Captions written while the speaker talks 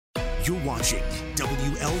You're watching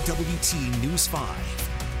WLWT News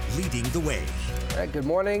 5, leading the way. All right, good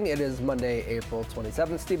morning. It is Monday, April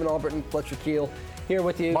 27th. Stephen Albritton, Fletcher Keel here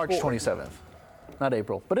with you. March 27th. Not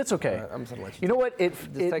April, but it's okay. I'm just gonna let you know what?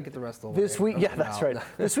 Just take it the rest of the way. This week, yeah, that's right.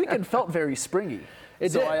 This weekend felt very springy.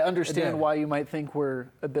 So I understand why you might think we're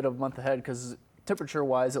a bit of a month ahead, because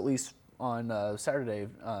temperature-wise, at least on Saturday,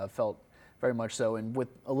 felt very much so. And with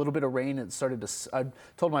a little bit of rain, it started to. I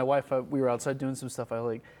told my wife we were outside doing some stuff.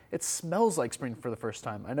 It smells like spring for the first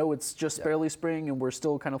time. I know it's just barely spring, and we're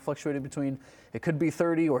still kind of fluctuating between. It could be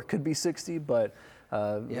 30 or it could be 60, but.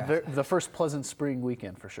 The first pleasant spring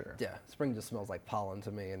weekend for sure. Yeah, spring just smells like pollen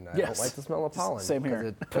to me, and I don't like the smell of pollen. Same here.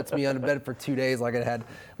 It puts me under bed for 2 days like I had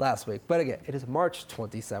last week. But again, it is March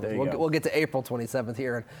 27th. We'll get to April 27th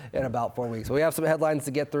here in about 4 weeks. We have some headlines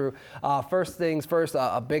to get through. First things first,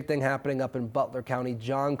 a big thing happening up in Butler County.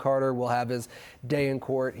 John Carter will have his day in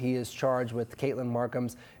court. He is charged with Caitlin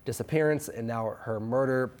Markham's disappearance and now her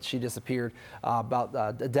murder. She disappeared about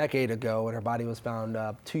a decade ago, and her body was found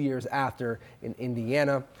 2 years after in Indiana.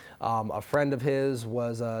 A friend of his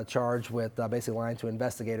was charged with basically lying to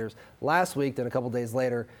investigators last week. Then a couple days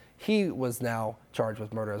later, he was now charged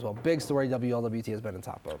with murder as well. Big story WLWT has been on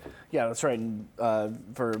top of. Yeah, that's right. And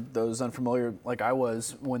for those unfamiliar, like I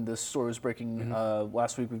was when this story was breaking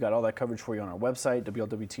last week, we've got all that coverage for you on our website,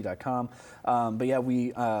 WLWT.com. But yeah,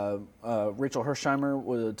 Rachel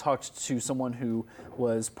Hersheimer talked to someone who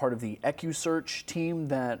was part of the EcuSearch team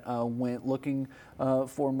that went looking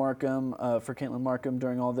for Markham, for Caitlin Markham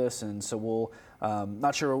during all this. And so we'll,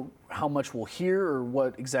 not sure how much we'll hear or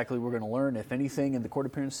what exactly we're going to learn, if anything, in the court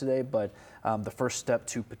appearance today, but the first step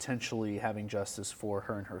to potentially having justice for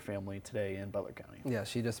her and her family today in Butler County. Yeah,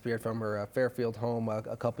 she disappeared from her Fairfield home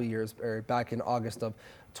a couple years back in August of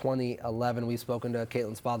 2011. We've spoken to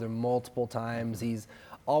Caitlin's father multiple times. He's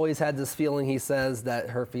always had this feeling, he says, that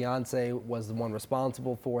her fiance was the one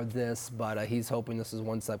responsible for this, but he's hoping this is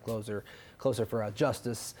one step closer for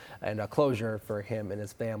justice and closure for him and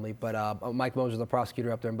his family. But Mike Moser, the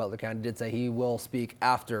prosecutor up there in Butler County, did say he will speak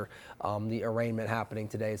after the arraignment happening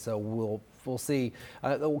today. So we'll see.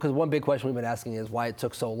 Because one big question we've been asking is why it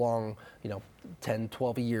took so long, 10,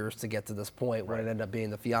 12 years to get to this point when it ended up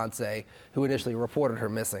being the fiance who initially reported her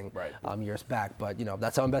missing years back. But,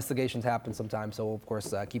 that's how investigations happen sometimes. So, we'll, of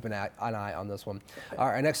course, keep an eye on this one. All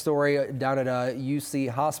right, our next story down at UC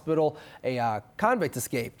Hospital, a convict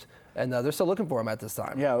escaped. And they're still looking for him at this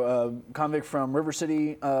time. Yeah, convict from River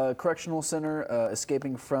City Correctional Center,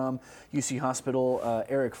 escaping from UC Hospital.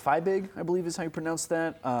 Eric Feibig, I believe is how you pronounce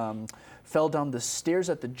that, fell down the stairs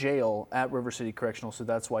at the jail at River City Correctional, so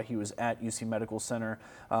that's why he was at UC Medical Center.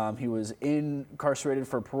 He was incarcerated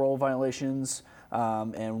for parole violations.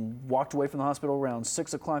 And walked away from the hospital around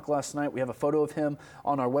 6 o'clock last night. We have a photo of him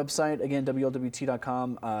on our website, again,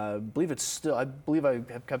 WLWT.com. I believe I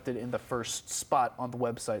have kept it in the first spot on the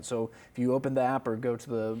website. So if you open the app or go to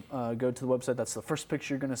the website, that's the first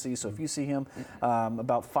picture you're going to see. So if you see him,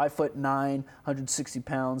 about 5'9", 160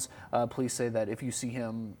 pounds, please say that if you see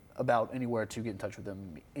him about anywhere to get in touch with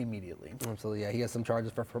them immediately. Absolutely, yeah. He has some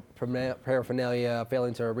charges for paraphernalia,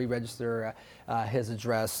 failing to re-register his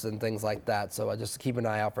address and things like that. So just keep an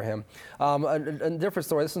eye out for him. A different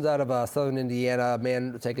story. This one's out of southern Indiana. A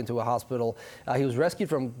man taken to a hospital. He was rescued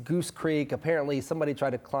from Goose Creek. Apparently, somebody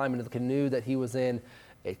tried to climb into the canoe that he was in.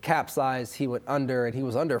 It capsized, he went under, and he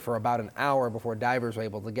was under for about an hour before divers were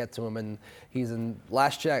able to get to him. And he's in,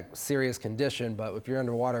 last check, serious condition. But if you're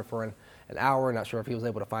underwater for an hour, not sure if he was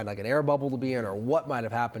able to find like an air bubble to be in or what might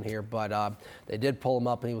have happened here. But they did pull him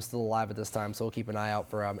up, and he was still alive at this time. So we'll keep an eye out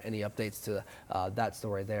for any updates to that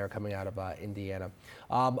story there coming out of Indiana.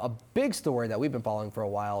 A big story that we've been following for a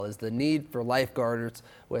while is the need for lifeguards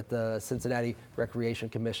with the Cincinnati Recreation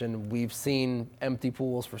Commission. We've seen empty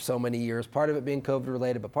pools for so many years, part of it being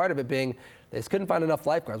COVID-related, but part of it being they just couldn't find enough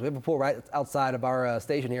lifeguards. We have a pool right outside of our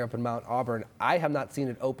station here up in Mount Auburn. I have not seen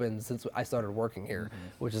it open since I started working here,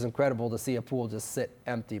 which is incredible to see a pool just sit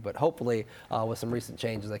empty. But hopefully, with some recent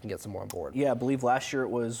changes, they can get some more on board. Yeah, I believe last year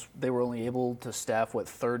they were only able to staff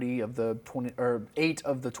 30 of the 20 or 8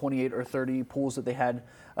 of the 28 or 30 pools that they had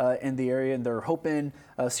in the area, and they're hoping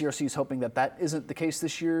CRC is hoping that isn't the case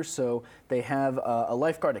this year. So they have a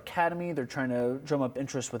lifeguard academy. They're trying to drum up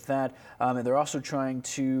interest with that, and they're also trying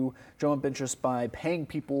to drum up interest just by paying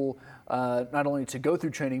people not only to go through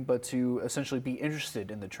training, but to essentially be interested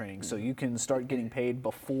in the training. So you can start getting paid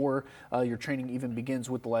before your training even begins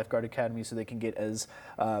with the Lifeguard Academy, so they can get as,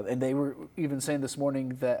 and they were even saying this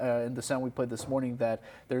morning that, in the sound we played this morning, that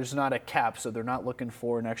there's not a cap, so they're not looking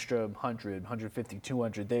for an extra 100, 150,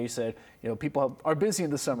 200. They said, people are busy in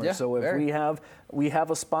the summer, so if we have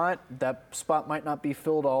a spot, that spot might not be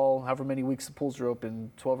filled all, however many weeks the pools are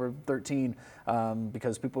open, 12 or 13,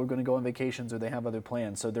 because people are going to go on vacations or they have other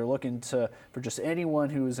plans. So they're looking for just anyone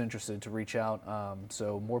who is interested to reach out,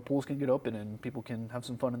 so more pools can get open and people can have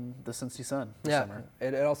some fun in the Cincy sun this summer.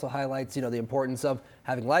 It also highlights, the importance of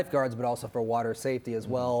having lifeguards, but also for water safety as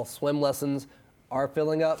well. Swim lessons are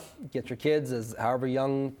filling up. Get your kids, as however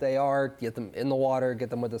young they are, get them in the water, get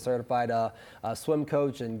them with a certified swim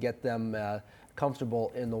coach, and get them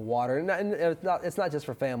comfortable in the water. And it's not just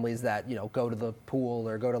for families that go to the pool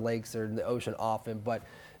or go to lakes or the ocean often, but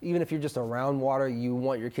even if you're just around water, you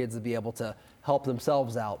want your kids to be able to help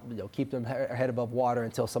themselves out, keep them head above water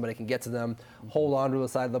until somebody can get to them, hold on to the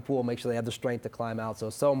side of the pool, make sure they have the strength to climb out. So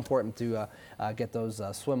it's so important to get those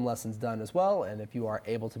swim lessons done as well. And if you are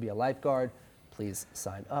able to be a lifeguard, please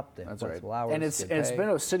sign up. That's right. Hours, and it's been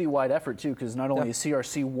a citywide effort too, because not only is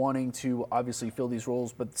CRC wanting to obviously fill these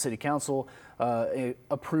roles, but the City Council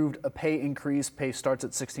approved a pay increase. Pay starts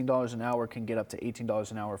at $16 an hour, can get up to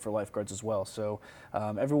 $18 an hour for lifeguards as well. So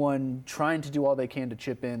everyone trying to do all they can to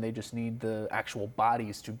chip in. They just need the actual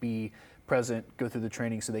bodies to be present, go through the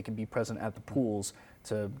training so they can be present at the pools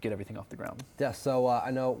to get everything off the ground. Yeah, so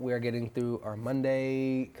I know we are getting through our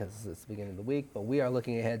Monday because it's the beginning of the week, but we are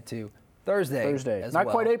looking ahead to Thursday. Not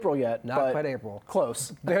quite April yet. Not quite April.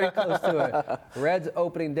 Close. Very close to it. Reds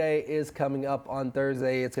opening day is coming up on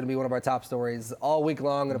Thursday. It's going to be one of our top stories all week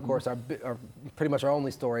long. And, of course, our pretty much our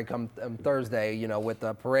only story come Thursday, with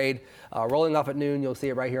the parade rolling off at noon. You'll see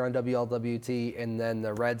it right here on WLWT. And then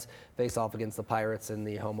the Reds face off against the Pirates in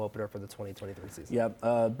the home opener for the 2023 season. Yeah,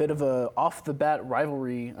 a bit of a off-the-bat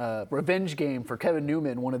rivalry, revenge game for Kevin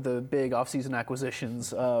Newman, one of the big offseason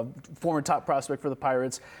acquisitions, former top prospect for the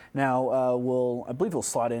Pirates. Now, I believe he'll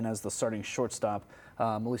slot in as the starting shortstop,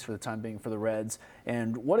 at least for the time being, for the Reds.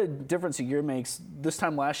 And what a difference a year makes. This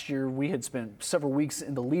time last year, we had spent several weeks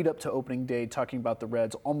in the lead up to opening day talking about the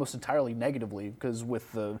Reds almost entirely negatively, because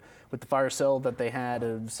with the fire sale that they had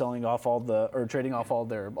of trading off all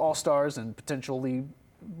their all-stars and potentially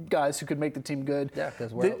guys who could make the team good. Yeah,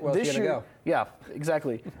 because where else are you going to go? Yeah,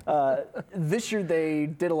 exactly. This year they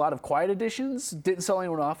did a lot of quiet additions, didn't sell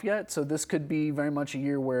anyone off yet, so this could be very much a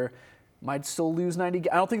year where might still lose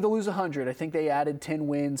 90. I don't think they'll lose 100. I think they added 10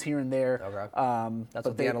 wins here and there. Okay. That's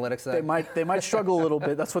what the analytics say. They might struggle a little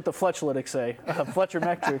bit. That's what the Fletchlytics say, Fletcher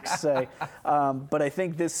metrics say. But I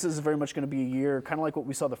think this is very much going to be a year, kind of like what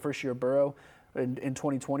we saw the first year of Burrow in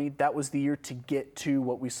 2020. That was the year to get to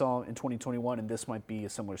what we saw in 2021, and this might be a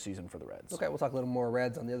similar season for the Reds. Okay, we'll talk a little more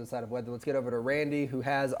Reds on the other side of weather. Let's get over to Randy, who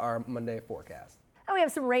has our Monday forecast. And we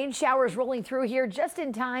have some rain showers rolling through here just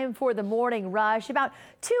in time for the morning rush. About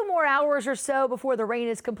 2 more hours or so before the rain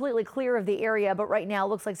is completely clear of the area. But right now, it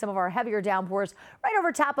looks like some of our heavier downpours right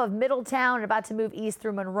over top of Middletown and about to move east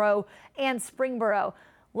through Monroe and Springboro.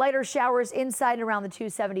 Lighter showers inside and around the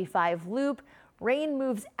 275 loop. Rain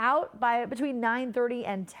moves out by between 9:30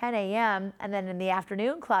 and 10 a.m. And then in the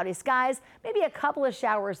afternoon, cloudy skies, maybe a couple of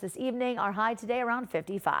showers this evening. Our high today around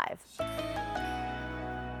 55.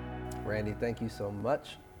 Randy, thank you so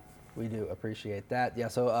much. We do appreciate that. Yeah,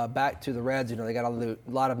 so back to the Reds. They got a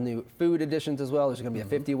lot of new food additions as well. There's going to be a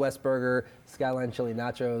 50 West burger, Skyline chili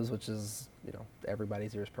nachos, which is,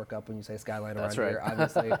 everybody's ears perk up when you say Skyline around here,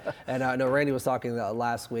 obviously. And I know Randy was talking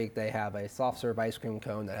last week. They have a soft serve ice cream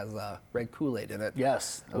cone that has red Kool-Aid in it.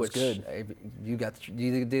 Yes, that was good. You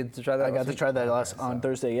did to try that? I got to try that on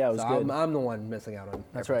Thursday. Yeah, it was good. I'm the one missing out on.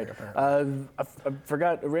 That's right. I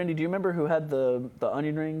forgot, Randy. Do you remember who had the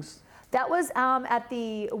onion rings? That was at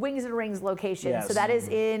the Wings and Rings location. Yes. So that is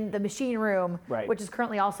in the machine room, right, which is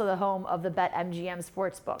currently also the home of the BetMGM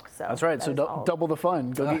Sportsbook. So that's right. So double the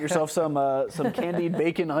fun. Go get yourself some candied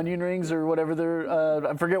bacon onion rings or whatever they're.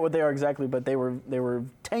 I forget what they are exactly, but they were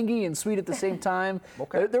tangy and sweet at the same time.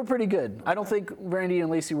 Okay. They're pretty good. I don't think Randy and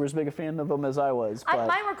Lacey were as big a fan of them as I was. But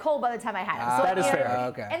mine were cold by the time I had them. So that is fair.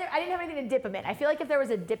 Okay. And I didn't have anything to dip them in. I feel like if there was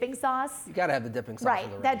a dipping sauce, you got to have the dipping sauce.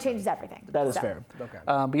 right, that changes everything. That is fair. Okay.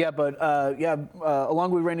 But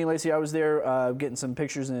along with Randy Lacey, I was there getting some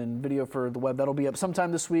pictures and video for the web. That'll be up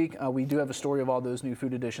sometime this week. We do have a story of all those new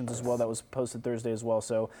food additions as well that was posted Thursday as well.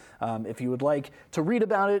 So if you would like to read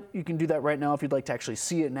about it, you can do that right now. If you'd like to actually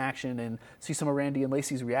see it in action and see some of Randy and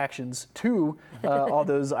Lacey's reactions to all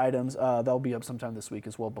those items, that'll be up sometime this week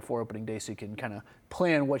as well before opening day, so you can kind of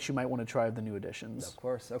plan what you might want to try of the new additions. Of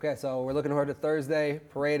course. Okay, so we're looking forward to Thursday,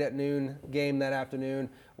 parade at noon, game that afternoon.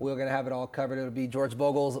 We're going to have it all covered. It'll be George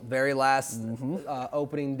Vogel's very last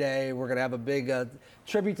opening day. We're going to have a big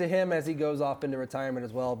tribute to him as he goes off into retirement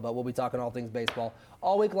as well, but we'll be talking all things baseball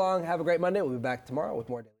all week long. Have a great Monday. We'll be back tomorrow with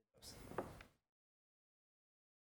more Daily.